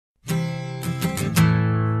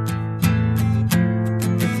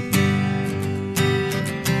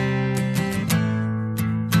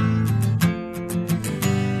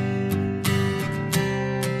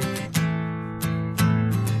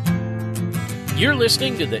You're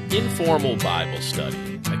listening to the Informal Bible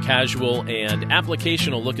Study, a casual and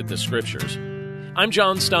applicational look at the Scriptures. I'm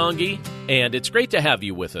John Stange, and it's great to have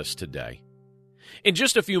you with us today. In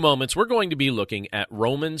just a few moments, we're going to be looking at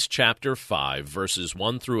Romans chapter 5, verses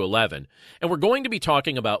 1 through 11, and we're going to be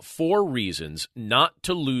talking about 4 reasons not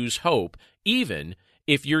to lose hope, even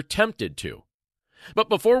if you're tempted to. But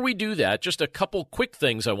before we do that, just a couple quick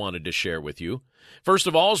things I wanted to share with you. First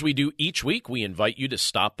of all, as we do each week, we invite you to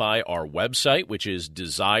stop by our website, which is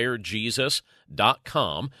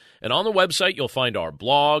desirejesus.com. And on the website, you'll find our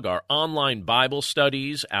blog, our online Bible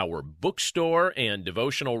studies, our bookstore, and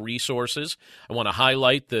devotional resources. I want to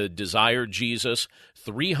highlight the Desire Jesus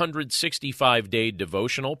 365-day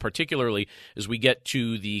devotional, particularly as we get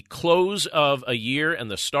to the close of a year and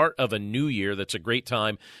the start of a new year. That's a great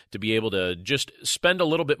time to be able to just spend a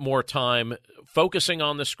little bit more time focusing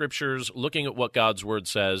on the Scriptures, looking at what God's Word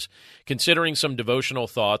says, considering some devotional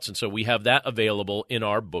thoughts, and so we have that available in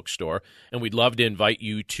our bookstore, and we'd love to invite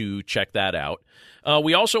you to check that out.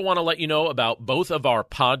 We also want to let you know about both of our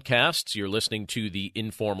podcasts. You're listening to the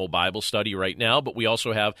Informal Bible Study right now, but we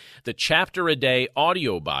also have the Chapter a Day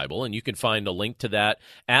audio Bible, and you can find a link to that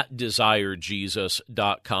at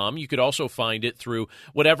desirejesus.com. You could also find it through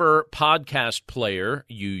whatever podcast player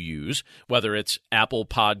you use, whether it's Apple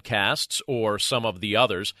Podcasts or some of the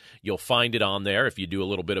others. You'll find it on there if you do a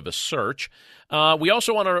little bit of a search. We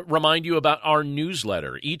also want to remind you about our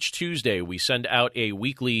newsletter. Each Tuesday, we send out a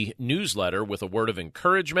weekly newsletter with a word of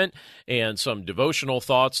encouragement and some devotional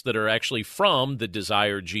thoughts that are actually from the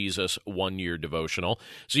Desire Jesus one-year devotional.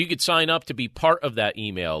 So you could sign up to be part of that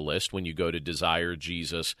email list when you go to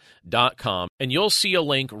desirejesus.com, and you'll see a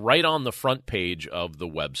link right on the front page of the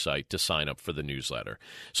website to sign up for the newsletter.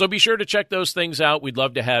 So be sure to check those things out. We'd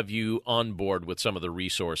love to have you on board with some of the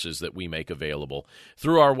resources that we make available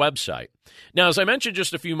through our website. Now, as I mentioned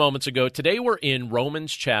just a few moments ago, today we're in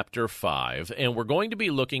Romans chapter 5, and we're going to be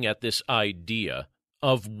looking at this idea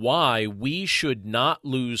of why we should not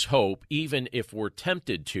lose hope even if we're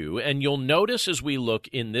tempted to. And you'll notice as we look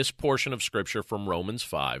in this portion of Scripture from Romans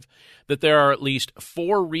 5 that there are at least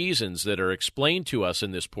 4 reasons that are explained to us in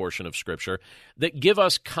this portion of Scripture that give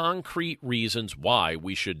us concrete reasons why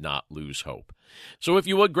we should not lose hope. So if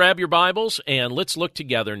you would, grab your Bibles and let's look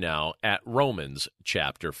together now at Romans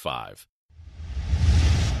chapter 5.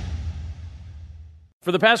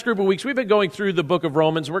 For the past group of weeks, we've been going through the book of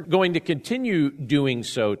Romans. We're going to continue doing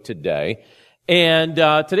so today. And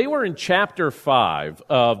today we're in chapter 5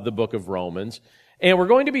 of the book of Romans. And we're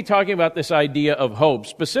going to be talking about this idea of hope.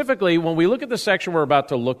 Specifically, when we look at the section we're about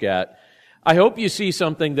to look at, I hope you see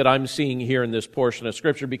something that I'm seeing here in this portion of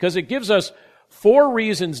Scripture, because it gives us 4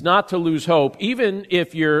 reasons not to lose hope, even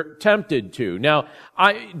if you're tempted to. Now,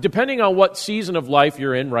 depending on what season of life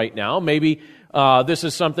you're in right now, maybe this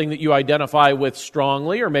is something that you identify with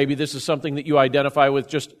strongly, or maybe this is something that you identify with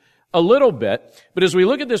just a little bit. But as we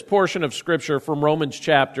look at this portion of Scripture from Romans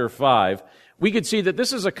chapter 5, we could see that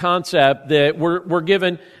this is a concept that we're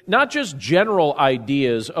given not just general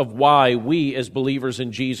ideas of why we as believers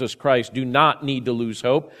in Jesus Christ do not need to lose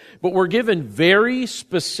hope, but we're given very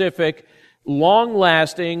specific,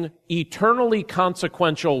 long-lasting, eternally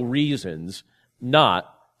consequential reasons not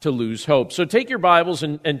to lose hope. So take your Bibles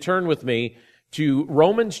and turn with me to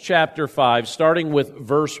Romans chapter 5, starting with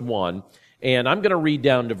verse 1, and I'm going to read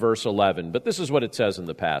down to verse 11, but this is what it says in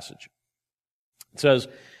the passage. It says,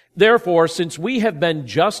 "Therefore, since we have been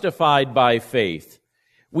justified by faith,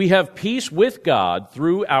 we have peace with God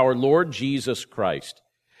through our Lord Jesus Christ.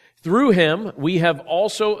 Through him we have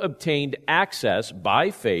also obtained access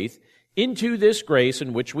by faith into this grace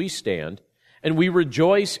in which we stand, and we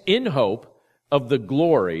rejoice in hope of the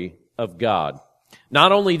glory of God.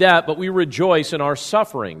 Not only that, but we rejoice in our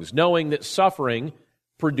sufferings, knowing that suffering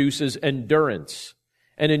produces endurance,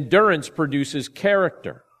 and endurance produces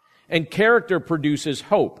character, and character produces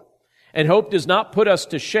hope. And hope does not put us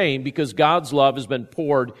to shame, because God's love has been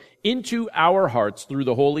poured into our hearts through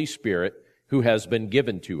the Holy Spirit who has been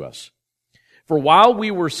given to us. For while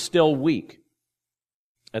we were still weak,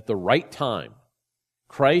 at the right time,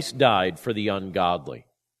 Christ died for the ungodly.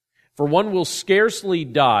 For one will scarcely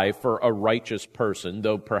die for a righteous person,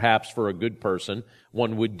 though perhaps for a good person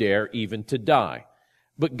one would dare even to die.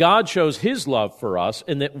 But God shows his love for us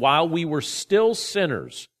in that while we were still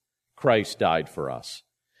sinners, Christ died for us.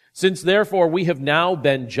 Since therefore we have now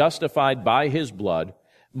been justified by his blood,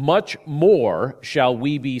 much more shall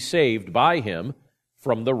we be saved by him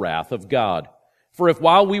from the wrath of God. For if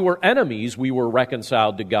while we were enemies we were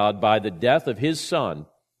reconciled to God by the death of his Son,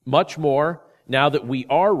 much more, now that we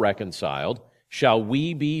are reconciled, shall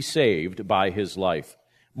we be saved by his life.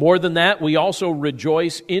 More than that, we also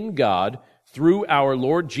rejoice in God through our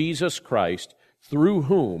Lord Jesus Christ, through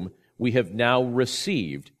whom we have now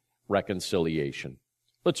received reconciliation.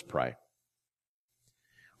 Let's pray.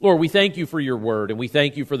 Lord, we thank you for your word, and we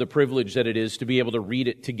thank you for the privilege that it is to be able to read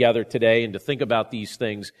it together today and to think about these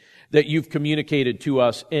things that you've communicated to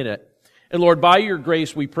us in it. And Lord, by your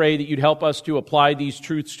grace, we pray that you'd help us to apply these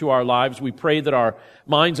truths to our lives. We pray that our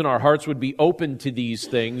minds and our hearts would be open to these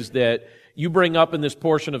things that you bring up in this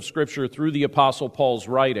portion of Scripture through the Apostle Paul's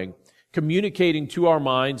writing, communicating to our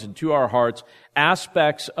minds and to our hearts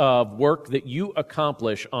aspects of work that you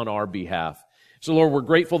accomplish on our behalf. So, Lord, we're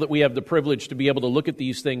grateful that we have the privilege to be able to look at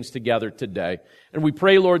these things together today. And we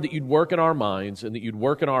pray, Lord, that you'd work in our minds and that you'd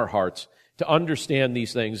work in our hearts to understand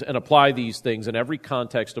these things and apply these things in every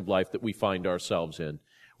context of life that we find ourselves in.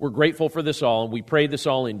 We're grateful for this all, and we pray this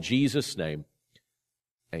all in Jesus' name.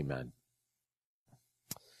 Amen.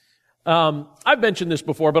 I've mentioned this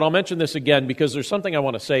before, but I'll mention this again because there's something I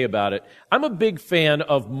want to say about it. I'm a big fan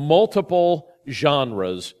of multiple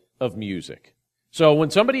genres of music. So when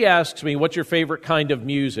somebody asks me, what's your favorite kind of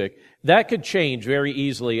music, that could change very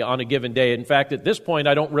easily on a given day. In fact, at this point,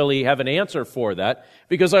 I don't really have an answer for that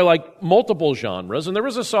because I like multiple genres. And there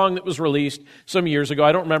was a song that was released some years ago.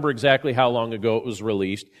 I don't remember exactly how long ago it was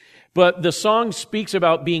released. But the song speaks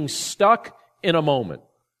about being stuck in a moment.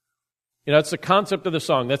 You know, that's the concept of the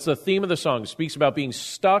song. That's the theme of the song. It speaks about being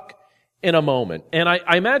stuck in a moment. And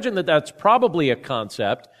I imagine that that's probably a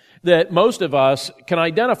concept that most of us can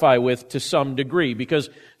identify with to some degree,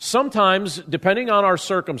 because sometimes, depending on our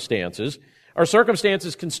circumstances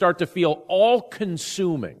can start to feel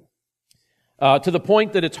all-consuming to the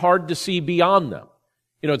point that it's hard to see beyond them.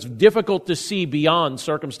 You know, it's difficult to see beyond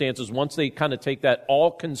circumstances once they kind of take that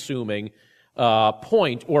all-consuming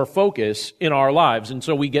point or focus in our lives, and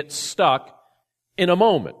so we get stuck in a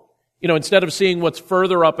moment. You know, instead of seeing what's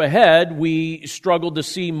further up ahead, we struggle to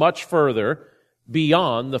see much further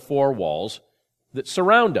beyond the four walls that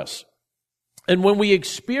surround us. And when we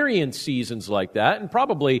experience seasons like that, and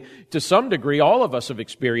probably to some degree all of us have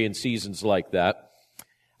experienced seasons like that,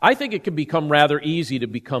 I think it can become rather easy to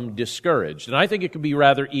become discouraged. And I think it can be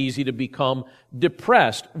rather easy to become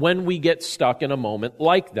depressed when we get stuck in a moment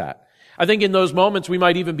like that. I think in those moments we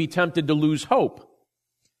might even be tempted to lose hope.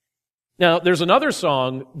 Now, there's another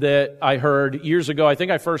song that I heard years ago. I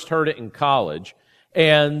think I first heard it in college.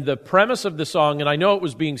 And the premise of the song, and I know it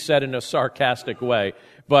was being said in a sarcastic way,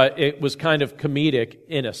 but it was kind of comedic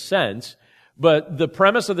in a sense. But the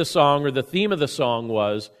premise of the song, or the theme of the song,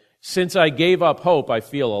 was, since I gave up hope, I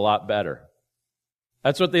feel a lot better.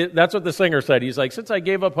 That's what the singer said. He's like, since I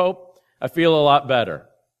gave up hope, I feel a lot better.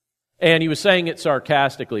 And he was saying it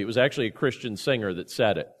sarcastically. It was actually a Christian singer that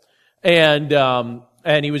said it.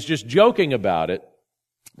 And he was just joking about it.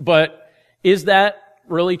 But is that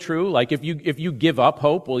really true? Like if you give up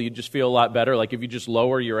hope, will you just feel a lot better? Like if you just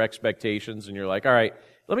lower your expectations and you're like, all right,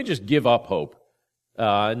 let me just give up hope.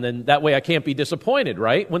 And then that way I can't be disappointed,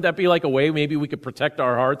 right? Wouldn't that be like a way maybe we could protect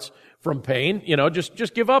our hearts from pain? You know,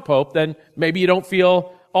 just give up hope. Then maybe you don't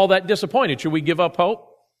feel all that disappointed. Should we give up hope?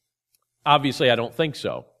 Obviously, I don't think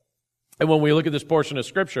so. And when we look at this portion of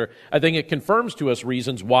Scripture, I think it confirms to us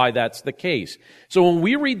reasons why that's the case. So when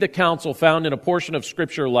we read the counsel found in a portion of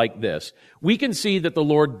Scripture like this, we can see that the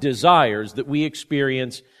Lord desires that we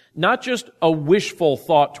experience not just a wishful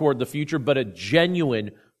thought toward the future, but a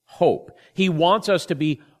genuine hope. He wants us to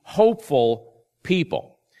be hopeful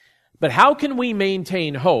people. But how can we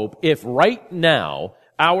maintain hope if right now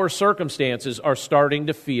our circumstances are starting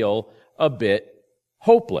to feel a bit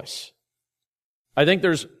hopeless? I think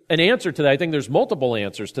there's an answer to that. I think there's multiple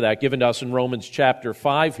answers to that given to us in Romans chapter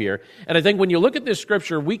 5 here. And I think when you look at this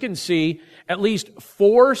scripture, we can see at least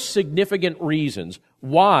 4 significant reasons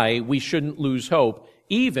why we shouldn't lose hope,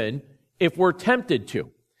 even if we're tempted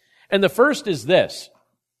to. And the first is this: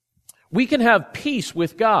 we can have peace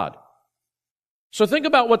with God. So think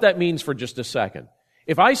about what that means for just a second.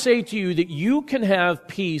 If I say to you that you can have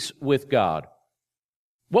peace with God,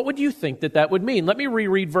 what would you think that would mean? Let me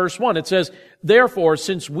reread verse 1. It says, therefore,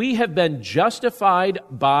 since we have been justified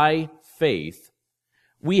by faith,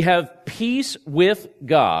 we have peace with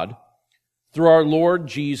God through our Lord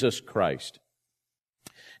Jesus Christ.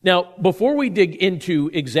 Now, before we dig into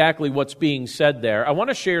exactly what's being said there, I want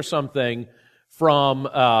to share something from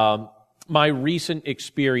my recent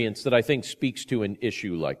experience that I think speaks to an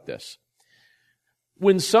issue like this.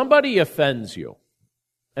 When somebody offends you,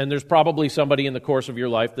 and there's probably somebody in the course of your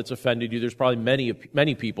life that's offended you. There's probably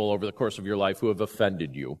many people over the course of your life who have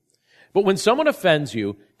offended you. But when someone offends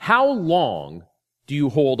you, how long do you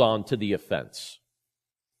hold on to the offense?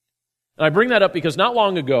 And I bring that up because not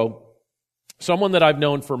long ago, someone that I've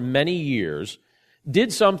known for many years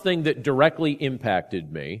did something that directly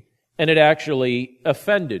impacted me, and it actually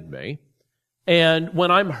offended me. And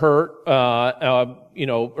when I'm hurt, so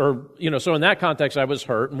in that context, I was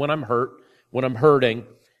hurt. And when I'm hurting,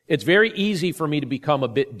 it's very easy for me to become a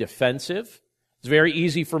bit defensive. It's very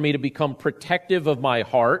easy for me to become protective of my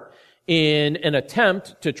heart in an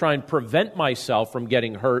attempt to try and prevent myself from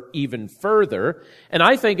getting hurt even further. And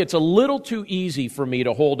I think it's a little too easy for me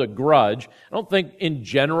to hold a grudge. I don't think in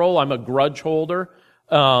general I'm a grudge holder,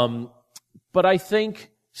 but I think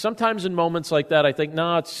sometimes in moments like that, I think,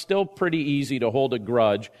 it's still pretty easy to hold a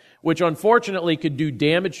grudge, which unfortunately could do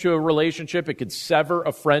damage to a relationship. It could sever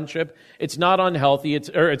a friendship. It's not unhealthy.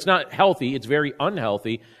 It's not healthy. It's very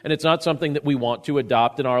unhealthy, and it's not something that we want to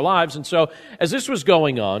adopt in our lives. And so, as this was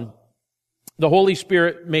going on, the Holy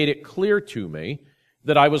Spirit made it clear to me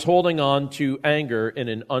that I was holding on to anger in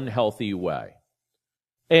an unhealthy way.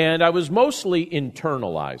 And I was mostly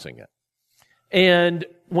internalizing it. And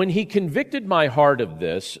when He convicted my heart of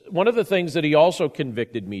this, one of the things that He also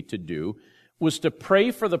convicted me to do was to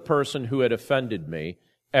pray for the person who had offended me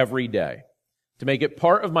every day, to make it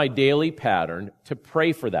part of my daily pattern to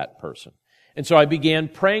pray for that person. And so I began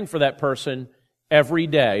praying for that person every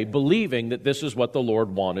day, believing that this is what the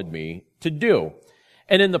Lord wanted me to do.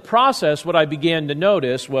 And in the process, what I began to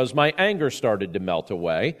notice was my anger started to melt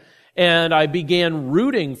away, and I began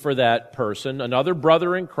rooting for that person, another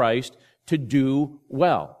brother in Christ, to do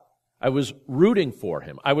well. I was rooting for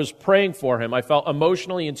him. I was praying for him. I felt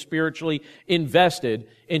emotionally and spiritually invested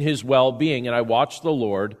in his well-being, and I watched the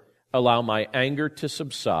Lord allow my anger to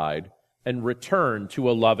subside and return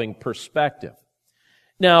to a loving perspective.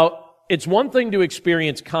 Now, it's one thing to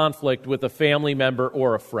experience conflict with a family member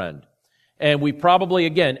or a friend. And we probably,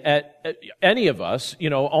 again, at any of us,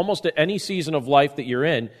 almost at any season of life that you're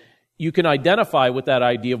in, you can identify with that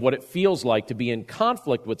idea of what it feels like to be in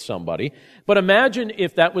conflict with somebody. But imagine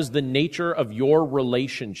if that was the nature of your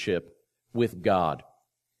relationship with God.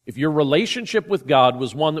 If your relationship with God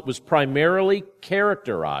was one that was primarily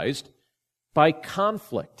characterized by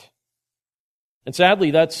conflict. And sadly,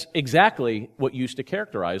 that's exactly what used to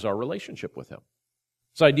characterize our relationship with Him.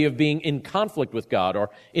 This idea of being in conflict with God, or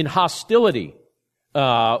in hostility,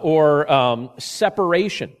 or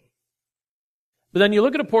separation. But then you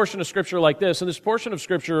look at a portion of Scripture like this, and this portion of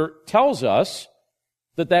Scripture tells us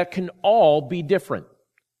that can all be different.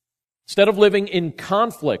 Instead of living in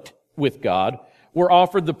conflict with God, we're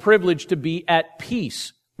offered the privilege to be at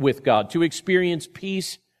peace with God, to experience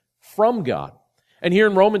peace from God. And here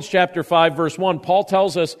in Romans chapter 5, verse 1, Paul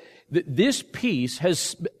tells us that this peace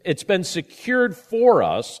it's been secured for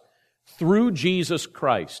us through Jesus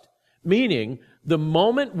Christ. Meaning, the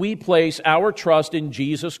moment we place our trust in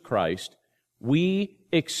Jesus Christ, we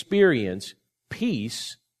experience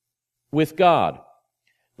peace with God.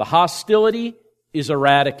 The hostility is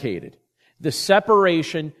eradicated. The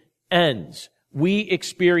separation ends. We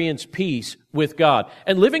experience peace with God.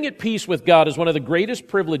 And living at peace with God is one of the greatest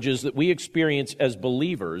privileges that we experience as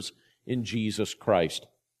believers in Jesus Christ.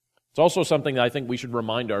 It's also something that I think we should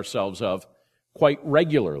remind ourselves of quite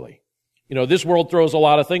regularly. This world throws a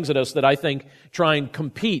lot of things at us that I think try and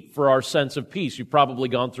compete for our sense of peace. You've probably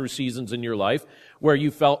gone through seasons in your life where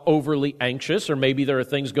you felt overly anxious, or maybe there are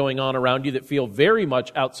things going on around you that feel very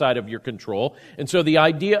much outside of your control. And so the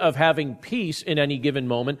idea of having peace in any given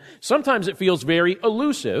moment, sometimes it feels very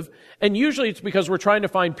elusive, and usually it's because we're trying to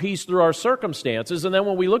find peace through our circumstances. And then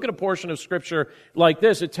when we look at a portion of Scripture like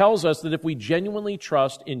this, it tells us that if we genuinely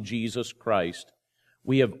trust in Jesus Christ,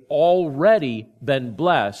 we have already been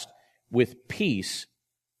blessed with peace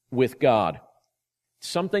with God.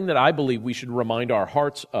 Something that I believe we should remind our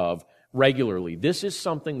hearts of regularly. This is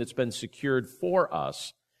something that's been secured for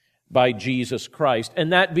us by Jesus Christ.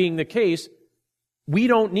 And that being the case, we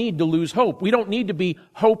don't need to lose hope. We don't need to be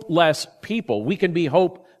hopeless people. We can be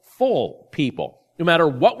hopeful people, no matter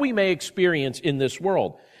what we may experience in this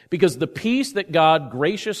world. Because the peace that God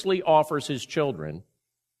graciously offers His children,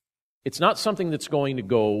 it's not something that's going to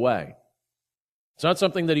go away. It's not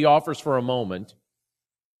something that He offers for a moment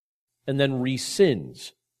and then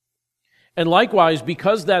rescinds. And likewise,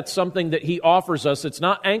 because that's something that He offers us, it's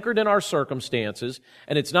not anchored in our circumstances,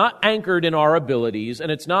 and it's not anchored in our abilities,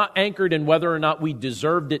 and it's not anchored in whether or not we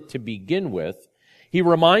deserved it to begin with, He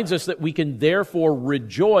reminds us that we can therefore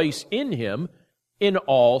rejoice in Him in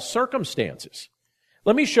all circumstances.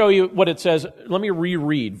 Let me show you what it says. Let me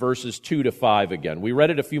reread verses 2 to 5 again. We read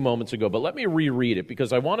it a few moments ago, but let me reread it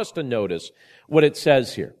because I want us to notice what it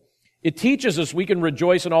says here. It teaches us we can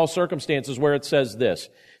rejoice in all circumstances where it says this.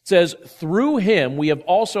 It says, through Him we have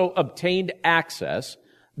also obtained access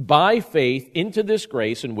by faith into this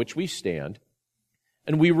grace in which we stand,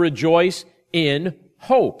 and we rejoice in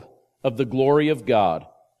hope of the glory of God.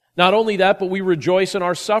 Not only that, but we rejoice in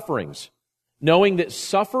our sufferings, knowing that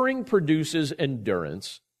suffering produces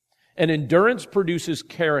endurance, and endurance produces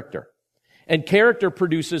character, and character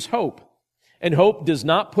produces hope. And hope does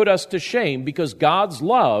not put us to shame, because God's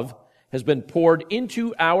love has been poured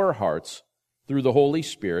into our hearts through the Holy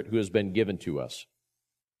Spirit who has been given to us.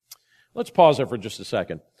 Let's pause there for just a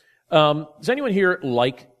second. Does anyone here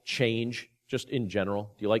like change, just in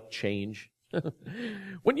general? Do you like change?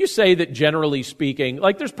 When you say that, generally speaking,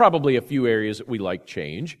 like there's probably a few areas that we like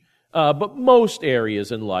change, but most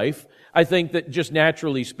areas in life, I think that just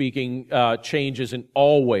naturally speaking, change isn't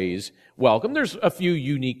always welcome. There's a few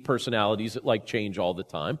unique personalities that like change all the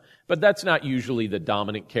time, but that's not usually the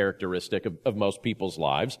dominant characteristic of most people's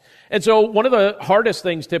lives. And so one of the hardest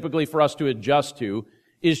things typically for us to adjust to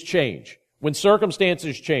is change. When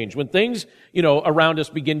circumstances change, when things, around us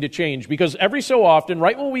begin to change, because every so often,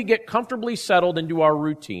 right when we get comfortably settled into our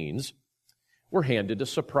routines, we're handed a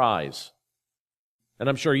surprise. And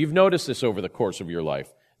I'm sure you've noticed this over the course of your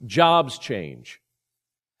life. Jobs change.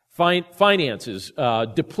 Finances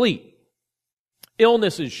deplete.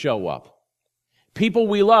 Illnesses show up. People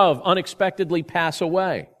we love unexpectedly pass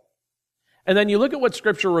away. And then you look at what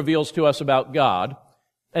Scripture reveals to us about God,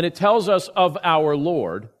 and it tells us of our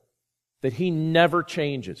Lord that He never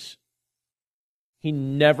changes. He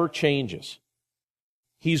never changes.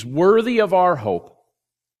 He's worthy of our hope.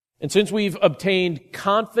 And since we've obtained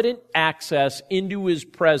confident access into His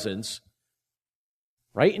presence,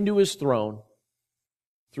 right into His throne,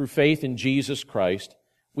 through faith in Jesus Christ,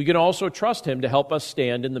 we can also trust Him to help us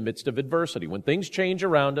stand in the midst of adversity. When things change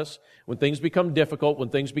around us, when things become difficult, when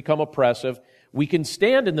things become oppressive, we can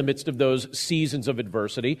stand in the midst of those seasons of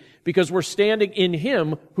adversity because we're standing in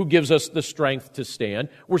Him who gives us the strength to stand.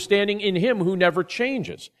 We're standing in Him who never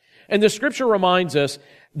changes. And the Scripture reminds us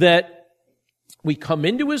that we come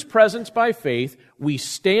into His presence by faith, we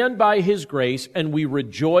stand by His grace, and we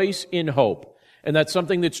rejoice in hope. And that's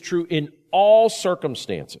something that's true in all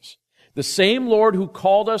circumstances. The same Lord who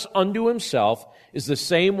called us unto Himself is the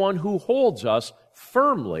same one who holds us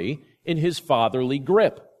firmly in His fatherly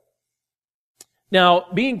grip. Now,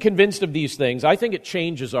 being convinced of these things, I think it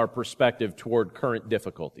changes our perspective toward current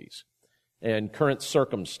difficulties and current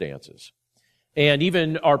circumstances, and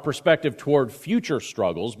even our perspective toward future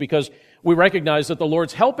struggles, because we recognize that the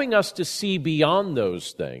Lord's helping us to see beyond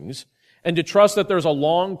those things and to trust that there's a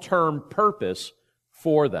long-term purpose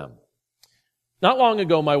for them. Not long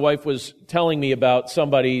ago, my wife was telling me about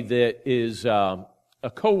somebody that is a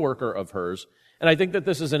coworker of hers, and I think that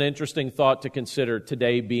this is an interesting thought to consider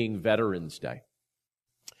today being Veterans Day.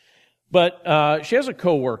 But she has a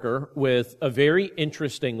coworker with a very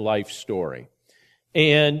interesting life story.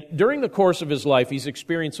 And during the course of his life, he's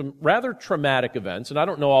experienced some rather traumatic events, and I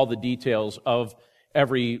don't know all the details of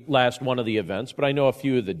every last one of the events, but I know a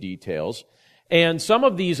few of the details. And some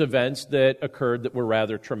of these events that occurred that were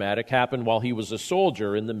rather traumatic happened while he was a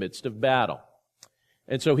soldier in the midst of battle.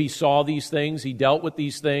 And so he saw these things, he dealt with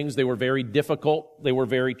these things, they were very difficult, they were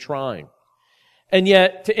very trying. And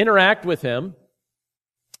yet, to interact with him,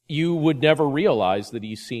 you would never realize that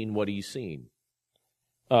he's seen what he's seen,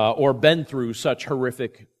 or been through such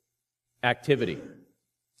horrific activity.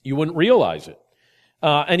 You wouldn't realize it.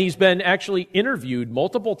 And he's been actually interviewed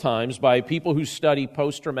multiple times by people who study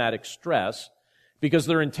post-traumatic stress because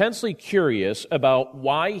they're intensely curious about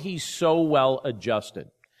why he's so well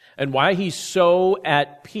adjusted and why he's so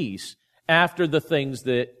at peace after the things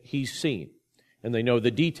that he's seen. And they know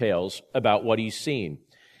the details about what he's seen.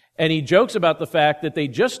 And he jokes about the fact that they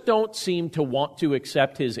just don't seem to want to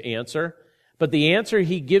accept his answer, but the answer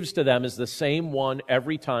he gives to them is the same one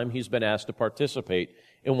every time he's been asked to participate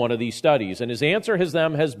in one of these studies. And his answer to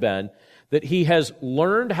them has been that he has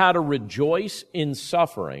learned how to rejoice in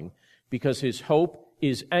suffering because his hope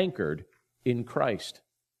is anchored in Christ.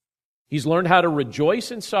 He's learned how to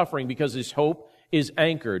rejoice in suffering because his hope is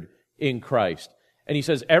anchored in Christ. And he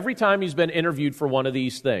says every time he's been interviewed for one of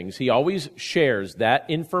these things, he always shares that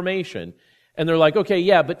information. And they're like, okay,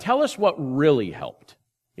 yeah, but tell us what really helped.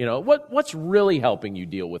 You know, what's really helping you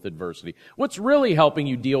deal with adversity? What's really helping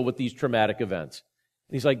you deal with these traumatic events?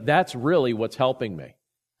 And he's like, that's really what's helping me.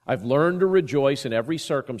 I've learned to rejoice in every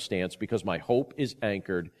circumstance because my hope is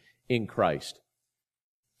anchored in Christ.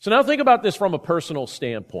 So now think about this from a personal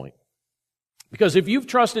standpoint. Because if you've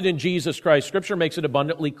trusted in Jesus Christ, Scripture makes it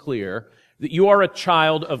abundantly clear that you are a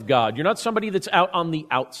child of God. You're not somebody that's out on the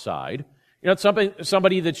outside. You're not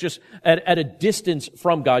somebody that's just at a distance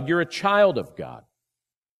from God. You're a child of God.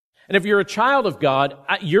 And if you're a child of God,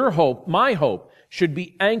 your hope, my hope, should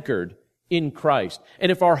be anchored in Christ.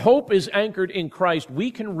 And if our hope is anchored in Christ, we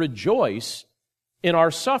can rejoice in our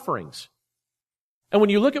sufferings. And when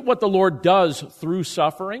you look at what the Lord does through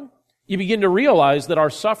suffering, you begin to realize that our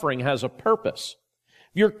suffering has a purpose.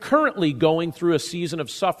 If you're currently going through a season of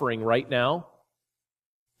suffering right now,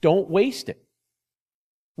 don't waste it.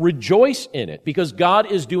 Rejoice in it, because God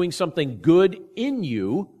is doing something good in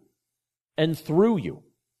you and through you,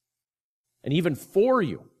 and even for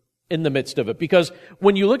you in the midst of it. Because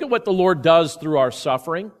when you look at what the Lord does through our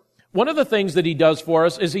suffering, one of the things that He does for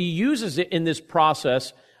us is He uses it in this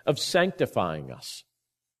process of sanctifying us.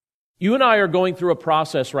 You and I are going through a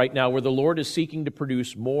process right now where the Lord is seeking to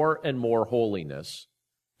produce more and more holiness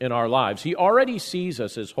in our lives. He already sees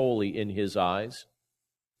us as holy in His eyes.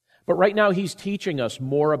 But right now, He's teaching us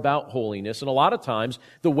more about holiness. And a lot of times,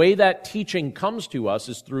 the way that teaching comes to us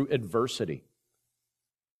is through adversity.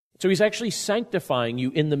 So He's actually sanctifying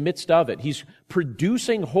you in the midst of it. He's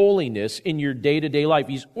producing holiness in your day-to-day life.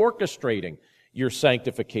 He's orchestrating your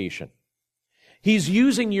sanctification. He's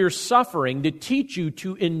using your suffering to teach you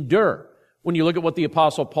to endure. When you look at what the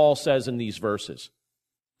Apostle Paul says in these verses,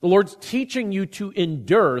 the Lord's teaching you to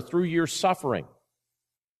endure through your suffering.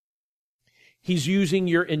 He's using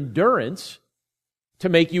your endurance to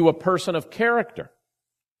make you a person of character.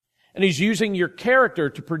 And He's using your character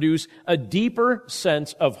to produce a deeper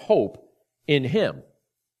sense of hope in Him. And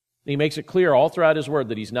He makes it clear all throughout His Word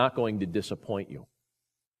that He's not going to disappoint you.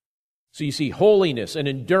 So you see holiness and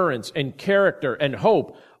endurance and character and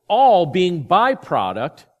hope all being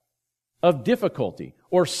byproduct of difficulty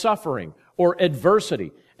or suffering or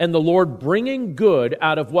adversity, and the Lord bringing good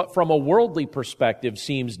out of what from a worldly perspective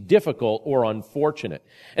seems difficult or unfortunate.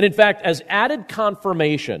 And in fact, as added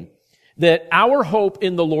confirmation that our hope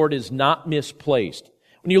in the Lord is not misplaced,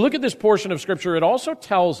 when you look at this portion of Scripture, it also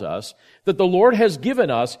tells us that the Lord has given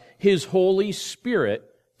us His Holy Spirit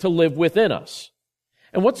to live within us.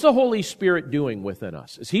 And what's the Holy Spirit doing within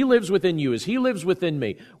us? As He lives within you, as He lives within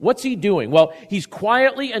me, what's He doing? Well, He's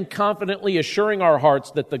quietly and confidently assuring our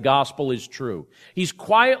hearts that the gospel is true. He's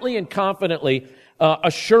quietly and confidently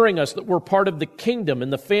assuring us that we're part of the kingdom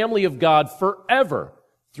and the family of God forever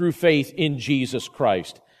through faith in Jesus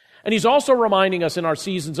Christ. And He's also reminding us in our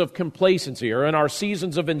seasons of complacency or in our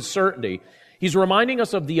seasons of uncertainty, He's reminding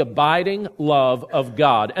us of the abiding love of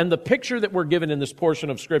God. And the picture that we're given in this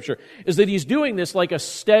portion of Scripture is that He's doing this like a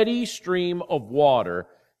steady stream of water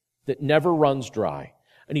that never runs dry.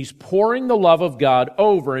 And He's pouring the love of God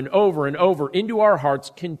over and over and over into our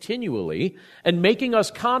hearts continually and making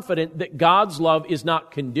us confident that God's love is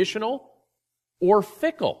not conditional or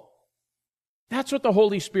fickle. That's what the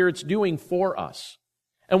Holy Spirit's doing for us.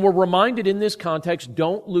 And we're reminded in this context,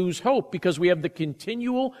 don't lose hope, because we have the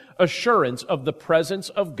continual assurance of the presence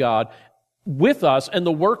of God with us and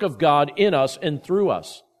the work of God in us and through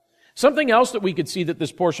us. Something else that we could see that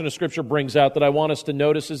this portion of Scripture brings out that I want us to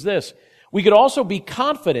notice is this. We could also be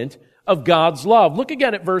confident of God's love. Look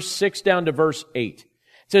again at verse 6 down to verse 8.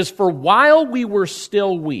 It says, "For while we were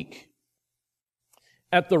still weak,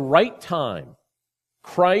 at the right time,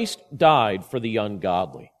 Christ died for the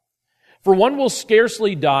ungodly. For one will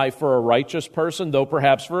scarcely die for a righteous person, though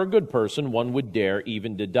perhaps for a good person one would dare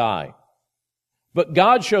even to die. But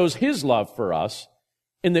God shows His love for us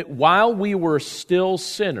in that while we were still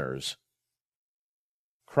sinners,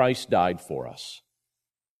 Christ died for us."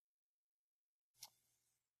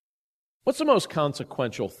 What's the most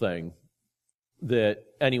consequential thing that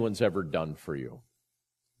anyone's ever done for you?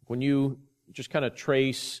 When you just kind of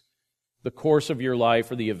trace the course of your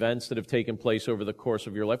life or the events that have taken place over the course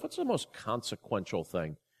of your life, what's the most consequential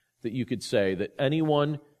thing that you could say that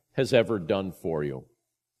anyone has ever done for you?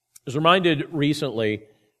 I was reminded recently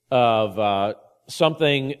of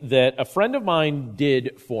something that a friend of mine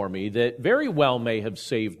did for me that very well may have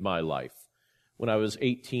saved my life when I was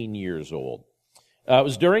 18 years old. It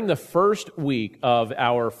was during the first week of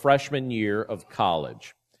our freshman year of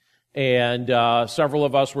college. And several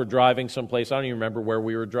of us were driving someplace. I don't even remember where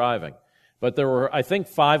we were driving. But there were, I think,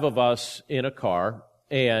 5 of us in a car.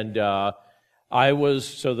 And there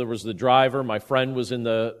was the driver. My friend was in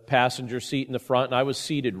the passenger seat in the front. And I was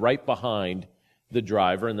seated right behind the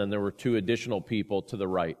driver. And then there were 2 additional people to the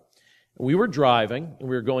right. And we were driving, and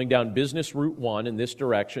we were going down Business Route 1 in this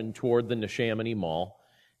direction toward the Neshaminy Mall.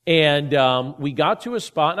 And we got to a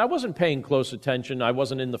spot, and I wasn't paying close attention. I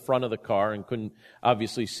wasn't in the front of the car and couldn't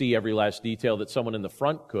obviously see every last detail that someone in the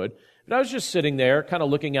front could. But I was just sitting there, kind of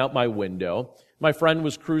looking out my window. My friend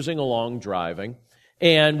was cruising along driving,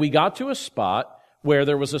 and we got to a spot where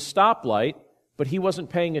there was a stoplight, but he wasn't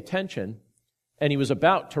paying attention, and he was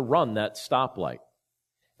about to run that stoplight.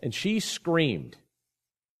 And she screamed.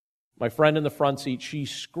 My friend in the front seat, she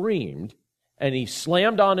screamed and he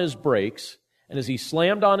slammed on his brakes, and as he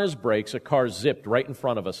slammed on his brakes, a car zipped right in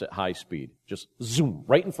front of us at high speed. Just zoom,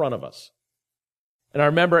 right in front of us. And I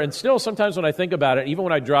remember, and still sometimes when I think about it, even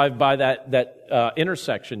when I drive by that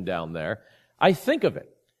intersection down there, I think of it.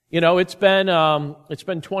 You know, it's been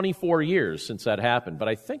 24 years since that happened, but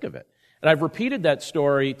I think of it. And I've repeated that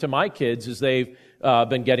story to my kids as they've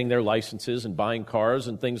been getting their licenses and buying cars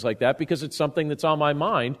and things like that, because it's something that's on my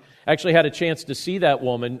mind. I actually had a chance to see that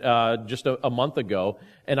woman just a month ago,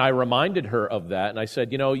 and I reminded her of that. And I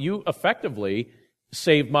said, you know, you effectively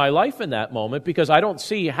saved my life in that moment, because I don't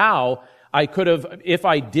see how I could have, if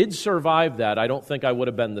I did survive that, I don't think I would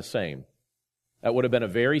have been the same. That would have been a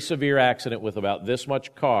very severe accident with about this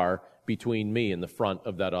much car between me and the front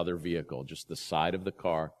of that other vehicle. Just the side of the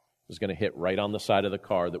car was going to hit right on the side of the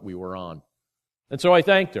car that we were on. And so I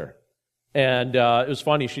thanked her. And it was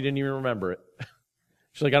funny, she didn't even remember it.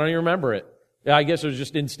 She's like, I don't even remember it. Yeah, I guess it was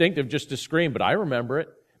just instinctive just to scream, but I remember it.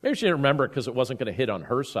 Maybe she didn't remember it because it wasn't going to hit on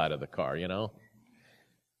her side of the car, you know.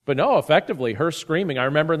 But no, effectively, her screaming, I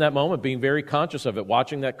remember in that moment being very conscious of it,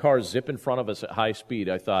 watching that car zip in front of us at high speed.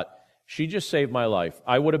 I thought, she just saved my life.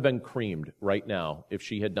 I would have been creamed right now if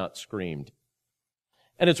she had not screamed.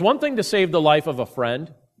 And it's one thing to save the life of a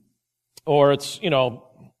friend, or it's, you know,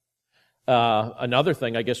 another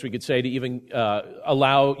thing, I guess we could say, to even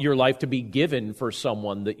allow your life to be given for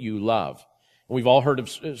someone that you love. We've all heard of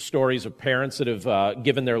stories of parents that have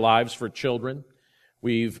given their lives for children.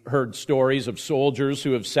 We've heard stories of soldiers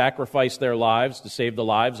who have sacrificed their lives to save the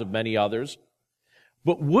lives of many others.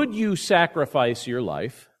 But would you sacrifice your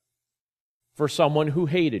life for someone who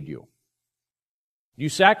hated you? You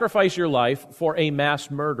sacrifice your life for a mass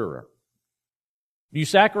murderer. You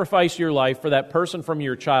sacrifice your life for that person from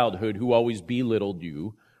your childhood who always belittled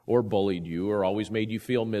you or bullied you or always made you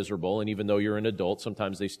feel miserable, and even though you're an adult,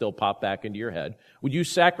 sometimes they still pop back into your head. Would you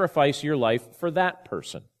sacrifice your life for that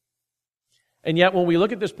person? And yet, when we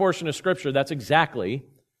look at this portion of Scripture, that's exactly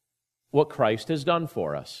what Christ has done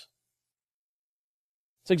for us.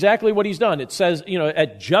 It's exactly what He's done. It says, you know,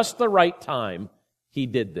 at just the right time, He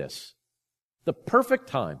did this. The perfect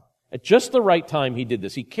time. At just the right time, He did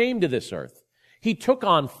this. He came to this earth. He took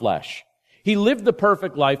on flesh. He lived the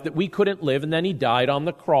perfect life that we couldn't live, and then He died on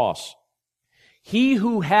the cross. He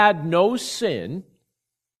who had no sin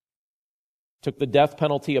took the death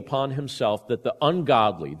penalty upon Himself that the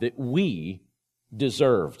ungodly, that we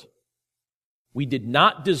deserved. We did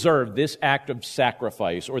not deserve this act of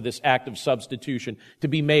sacrifice or this act of substitution to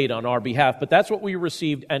be made on our behalf, but that's what we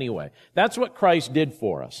received anyway. That's what Christ did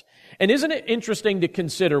for us. And isn't it interesting to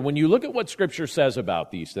consider, when you look at what Scripture says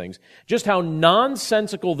about these things, just how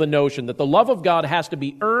nonsensical the notion that the love of God has to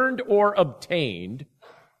be earned or obtained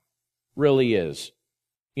really is.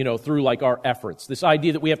 You know, through like our efforts. This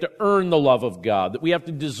idea that we have to earn the love of God, that we have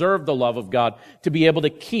to deserve the love of God to be able to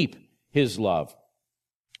keep His love.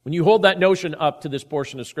 When you hold that notion up to this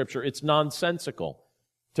portion of Scripture, it's nonsensical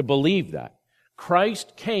to believe that.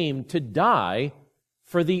 Christ came to die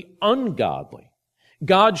for the ungodly.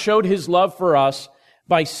 God showed His love for us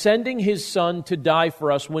by sending His Son to die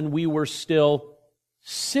for us when we were still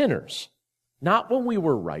sinners, not when we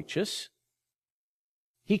were righteous.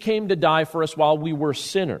 He came to die for us while we were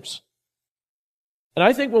sinners. And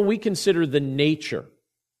I think when we consider the nature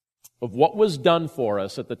of what was done for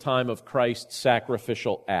us at the time of Christ's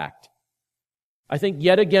sacrificial act, I think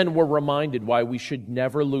yet again we're reminded why we should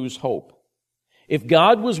never lose hope. If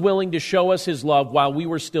God was willing to show us His love while we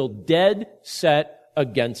were still dead set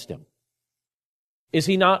against Him, is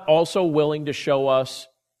He not also willing to show us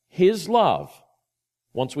His love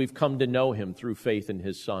once we've come to know Him through faith in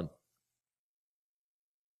His Son?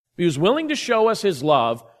 He was willing to show us His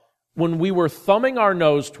love when we were thumbing our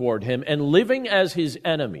nose toward Him and living as His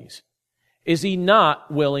enemies. Is He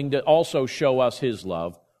not willing to also show us His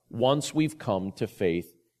love once we've come to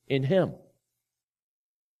faith in Him?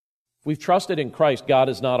 If we've trusted in Christ, God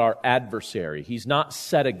is not our adversary. He's not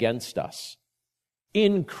set against us.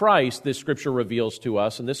 In Christ, this Scripture reveals to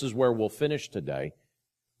us, and this is where we'll finish today,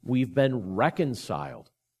 we've been reconciled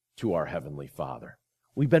to our Heavenly Father.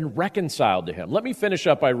 We've been reconciled to Him. Let me finish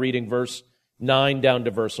up by reading verse 9 down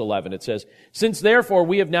to verse 11. It says, "Since therefore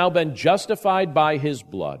we have now been justified by His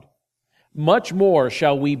blood, much more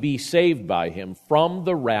shall we be saved by Him from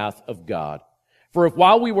the wrath of God. For if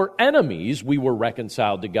while we were enemies, we were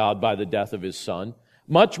reconciled to God by the death of His Son,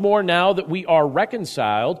 much more now that we are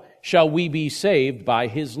reconciled, shall we be saved by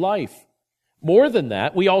His life. More than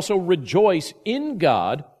that, we also rejoice in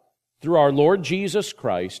God through our Lord Jesus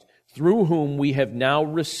Christ, through whom we have now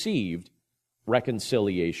received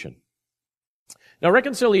reconciliation." Now,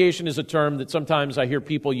 reconciliation is a term that sometimes I hear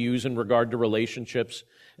people use in regard to relationships,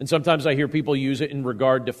 and sometimes I hear people use it in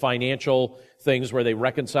regard to financial things where they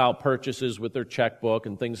reconcile purchases with their checkbook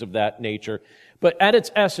and things of that nature. But at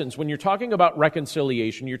its essence, when you're talking about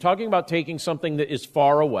reconciliation, you're talking about taking something that is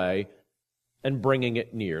far away and bringing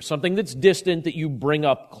it near, something that's distant that you bring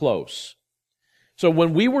up close. So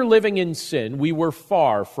when we were living in sin, we were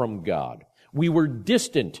far from God. We were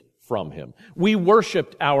distant from Him. We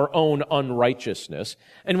worshiped our own unrighteousness,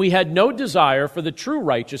 and we had no desire for the true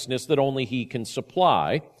righteousness that only He can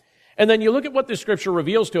supply. And then you look at what the Scripture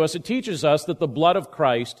reveals to us. It teaches us that the blood of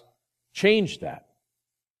Christ changed that.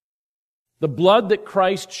 The blood that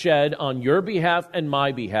Christ shed on your behalf and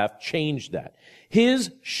my behalf changed that.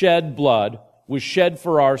 His shed blood was shed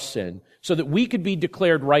for our sin so that we could be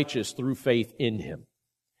declared righteous through faith in Him.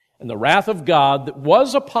 And the wrath of God that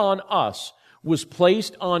was upon us was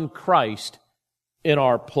placed on Christ in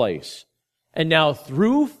our place. And now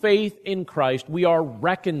through faith in Christ, we are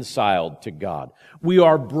reconciled to God. We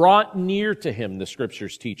are brought near to Him, the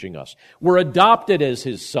Scripture's teaching us. We're adopted as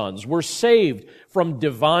His sons. We're saved from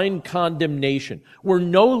divine condemnation. We're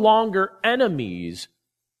no longer enemies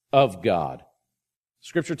of God.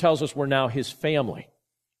 Scripture tells us we're now His family.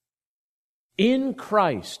 In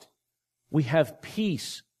Christ, we have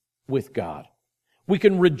peace with God. We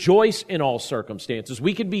can rejoice in all circumstances.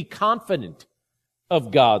 We can be confident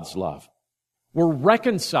of God's love. We're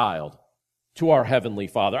reconciled to our Heavenly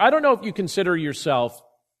Father. I don't know if you consider yourself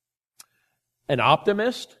an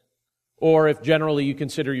optimist or if generally you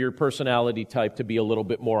consider your personality type to be a little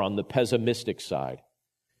bit more on the pessimistic side.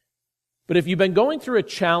 But if you've been going through a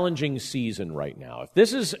challenging season right now, if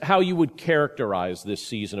this is how you would characterize this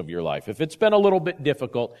season of your life, if it's been a little bit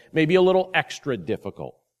difficult, maybe a little extra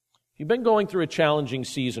difficult, if you've been going through a challenging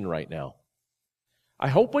season right now, I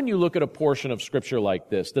hope when you look at a portion of Scripture like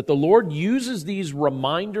this, that the Lord uses these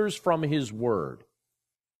reminders from His Word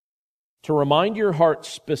to remind your heart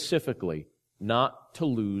specifically not to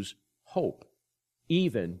lose hope,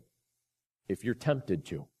 even if you're tempted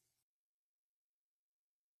to.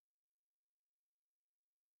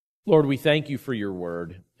 Lord, we thank You for Your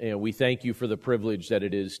Word, and we thank You for the privilege that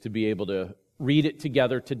it is to be able to read it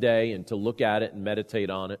together today and to look at it and meditate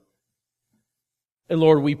on it. And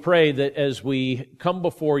Lord, we pray that as we come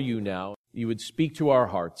before You now, You would speak to our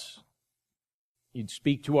hearts, You'd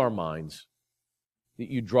speak to our minds, that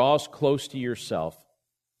You'd draw us close to Yourself,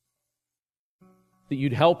 that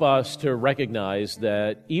You'd help us to recognize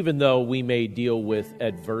that even though we may deal with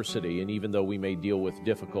adversity and even though we may deal with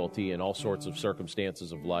difficulty and all sorts of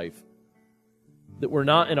circumstances of life, that we're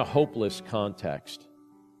not in a hopeless context.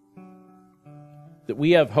 That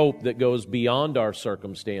we have hope that goes beyond our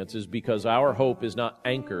circumstances because our hope is not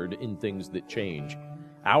anchored in things that change.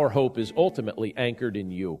 Our hope is ultimately anchored in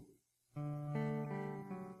You.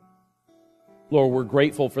 Lord, we're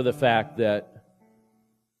grateful for the fact that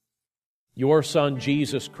Your Son,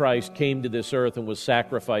 Jesus Christ, came to this earth and was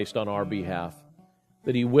sacrificed on our behalf,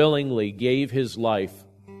 that He willingly gave His life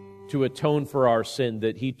to atone for our sin,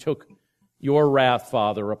 that He took Your wrath,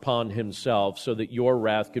 Father, upon Himself so that Your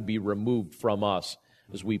wrath could be removed from us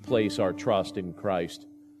as we place our trust in Christ.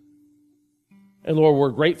 And Lord, we're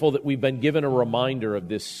grateful that we've been given a reminder of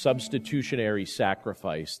this substitutionary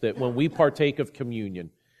sacrifice, that when we partake of communion,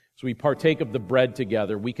 as we partake of the bread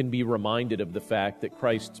together, we can be reminded of the fact that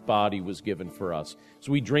Christ's body was given for us. As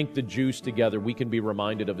we drink the juice together, we can be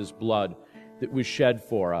reminded of His blood that was shed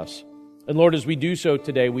for us. And Lord, as we do so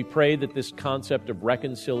today, we pray that this concept of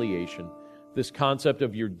reconciliation, this concept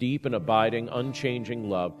of Your deep and abiding, unchanging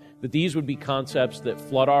love, that these would be concepts that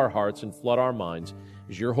flood our hearts and flood our minds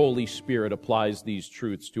as Your Holy Spirit applies these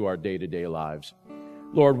truths to our day-to-day lives.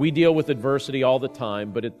 Lord, we deal with adversity all the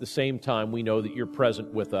time, but at the same time, we know that You're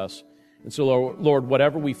present with us. And so, Lord,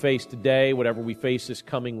 whatever we face today, whatever we face this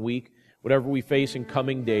coming week, whatever we face in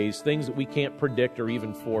coming days, things that we can't predict or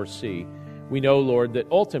even foresee, we know, Lord, that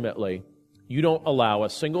ultimately, You don't allow a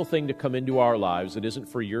single thing to come into our lives that isn't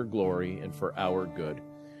for Your glory and for our good.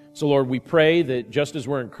 So, Lord, we pray that just as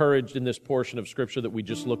we're encouraged in this portion of Scripture that we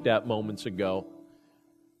just looked at moments ago,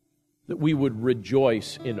 that we would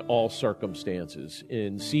rejoice in all circumstances,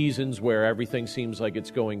 in seasons where everything seems like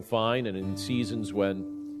it's going fine and in seasons when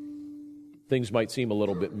things might seem a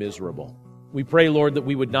little bit miserable. We pray, Lord, that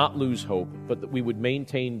we would not lose hope, but that we would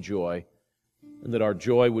maintain joy and that our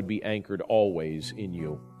joy would be anchored always in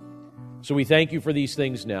You. So we thank You for these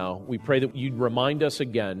things now. We pray that You'd remind us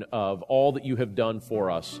again of all that You have done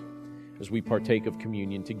for us as we partake of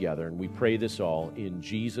communion together. And we pray this all in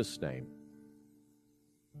Jesus' name.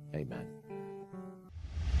 Amen.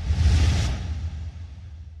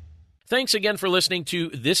 Thanks again for listening to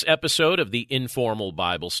this episode of the Informal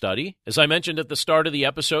Bible Study. As I mentioned at the start of the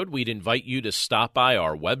episode, we'd invite you to stop by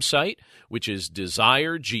our website, which is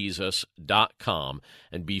desirejesus.com,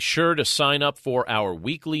 and be sure to sign up for our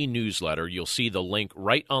weekly newsletter. You'll see the link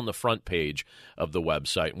right on the front page of the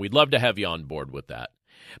website, and we'd love to have you on board with that.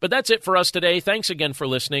 But that's it for us today. Thanks again for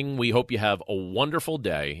listening. We hope you have a wonderful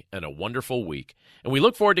day and a wonderful week, and we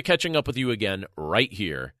look forward to catching up with you again right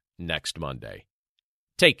here next Monday.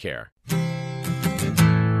 Take care.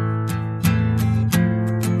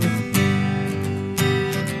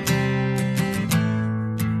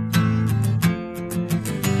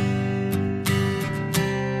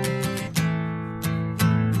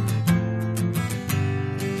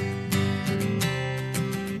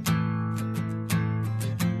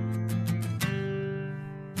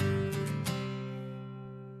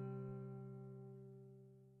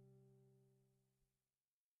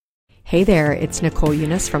 Hey there, it's Nicole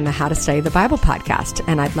Eunice from the How to Study the Bible podcast,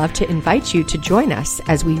 and I'd love to invite you to join us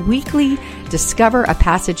as we weekly discover a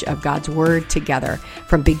passage of God's Word together.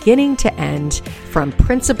 From beginning to end, from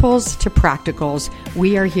principles to practicals,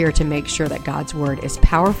 we are here to make sure that God's Word is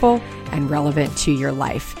powerful and relevant to your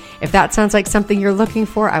life. If that sounds like something you're looking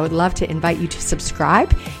for, I would love to invite you to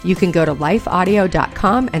subscribe. You can go to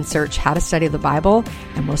lifeaudio.com and search How to Study the Bible,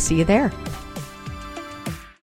 and we'll see you there.